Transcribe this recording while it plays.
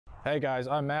Hey guys,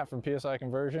 I'm Matt from PSI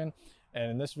Conversion, and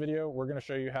in this video we're going to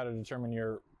show you how to determine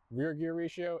your rear gear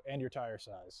ratio and your tire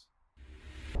size.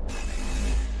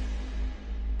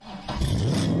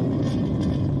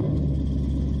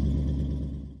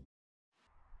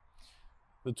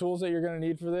 The tools that you're going to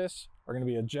need for this are going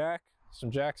to be a jack, some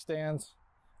jack stands,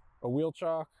 a wheel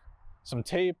chalk, some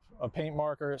tape, a paint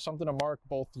marker, something to mark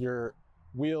both your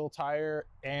wheel, tire,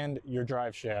 and your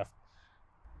drive shaft.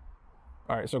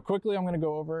 All right, so quickly I'm going to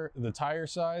go over the tire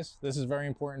size. This is very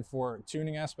important for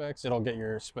tuning aspects. It'll get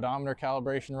your speedometer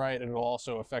calibration right. It'll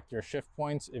also affect your shift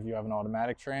points if you have an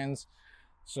automatic trans.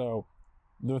 So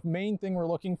the main thing we're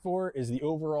looking for is the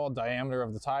overall diameter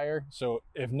of the tire. So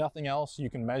if nothing else, you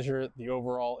can measure the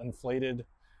overall inflated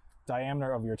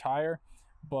diameter of your tire.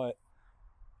 But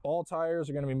all tires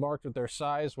are going to be marked with their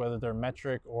size, whether they're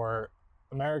metric or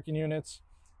American units.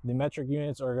 The metric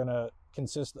units are going to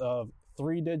consist of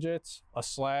 3 digits, a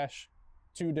slash,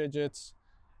 2 digits,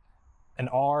 an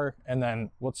R, and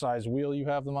then what size wheel you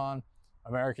have them on.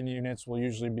 American units will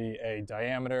usually be a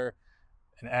diameter,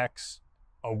 an X,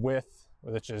 a width,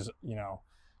 which is,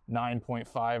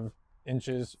 9.5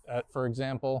 inches, for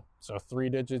example. So 3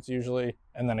 digits usually,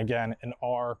 and then again, an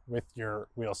R with your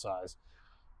wheel size.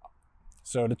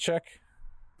 So to check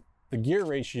the gear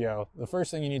ratio, the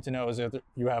first thing you need to know is if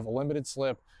you have a limited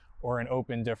slip or an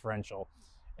open differential.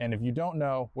 And if you don't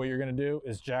know, what you're going to do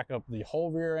is jack up the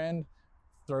whole rear end,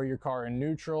 throw your car in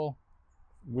neutral,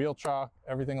 wheel chalk,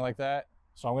 everything like that.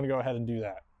 So I'm going to go ahead and do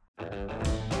that.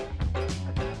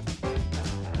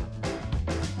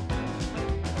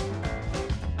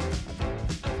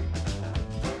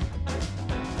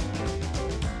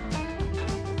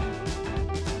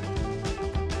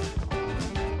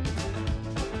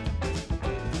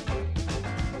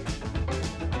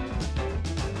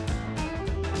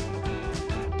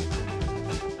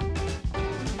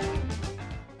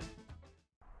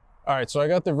 All right, so I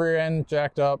got the rear end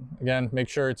jacked up. Again, make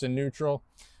sure it's in neutral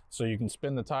so you can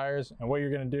spin the tires. And what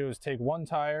you're gonna do is take one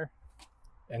tire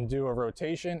and do a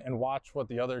rotation and watch what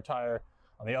the other tire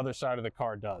on the other side of the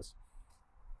car does.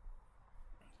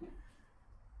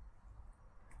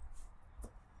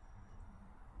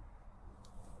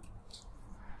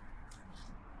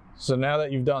 So now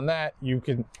that you've done that, you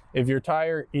can, if your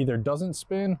tire either doesn't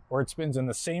spin or it spins in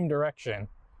the same direction,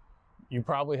 you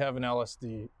probably have an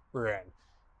LSD rear end.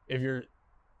 If your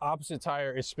opposite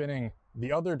tire is spinning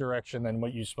the other direction than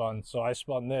what you spun, so I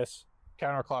spun this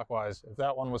counterclockwise, if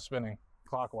that one was spinning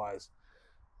clockwise,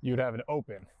 you'd have an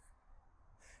open.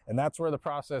 And that's where the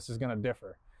process is going to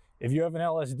differ. If you have an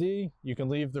LSD, you can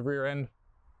leave the rear end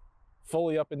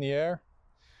fully up in the air.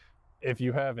 If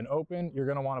you have an open, you're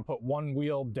going to want to put one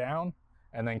wheel down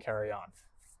and then carry on.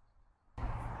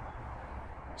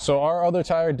 So our other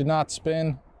tire did not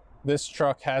spin. This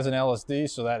truck has an LSD,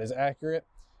 so that is accurate.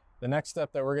 The next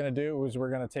step that we're going to do is I'm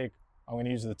going to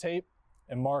use the tape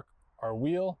and mark our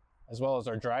wheel as well as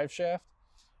our drive shaft.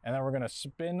 And then we're going to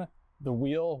spin the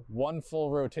wheel one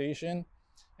full rotation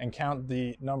and count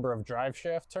the number of drive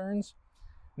shaft turns.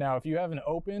 Now, if you have an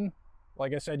open,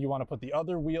 like I said, you want to put the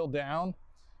other wheel down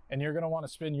and you're going to want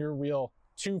to spin your wheel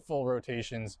 2 full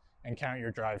rotations and count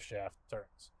your drive shaft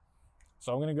turns.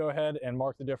 So I'm going to go ahead and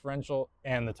mark the differential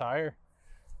and the tire.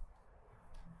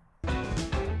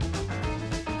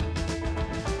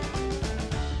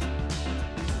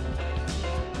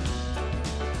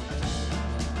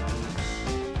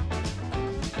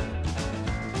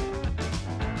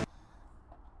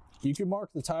 You can mark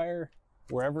the tire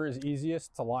wherever is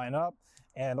easiest to line up,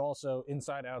 and also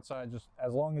inside, outside, just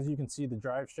as long as you can see the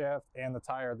drive shaft and the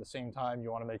tire at the same time.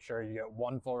 You want to make sure you get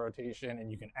one full rotation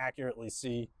and you can accurately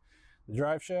see the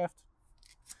drive shaft.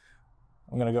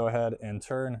 I'm going to go ahead and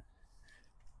turn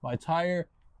my tire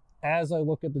as I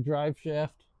look at the drive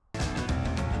shaft.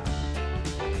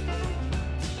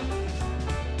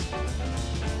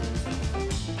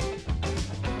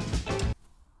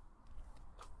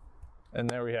 And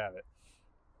there we have it.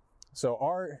 So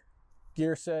our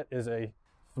gear set is a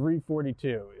 342.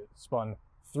 It spun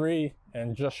 3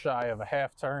 and just shy of a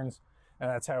half turns,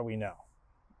 and that's how we know.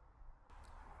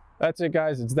 That's it,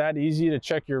 guys. It's that easy to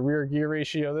check your rear gear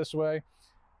ratio this way.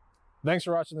 Thanks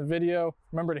for watching the video.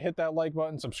 Remember to hit that like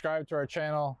button, subscribe to our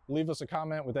channel, leave us a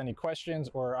comment with any questions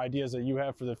or ideas that you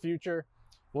have for the future.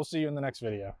 We'll see you in the next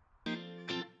video.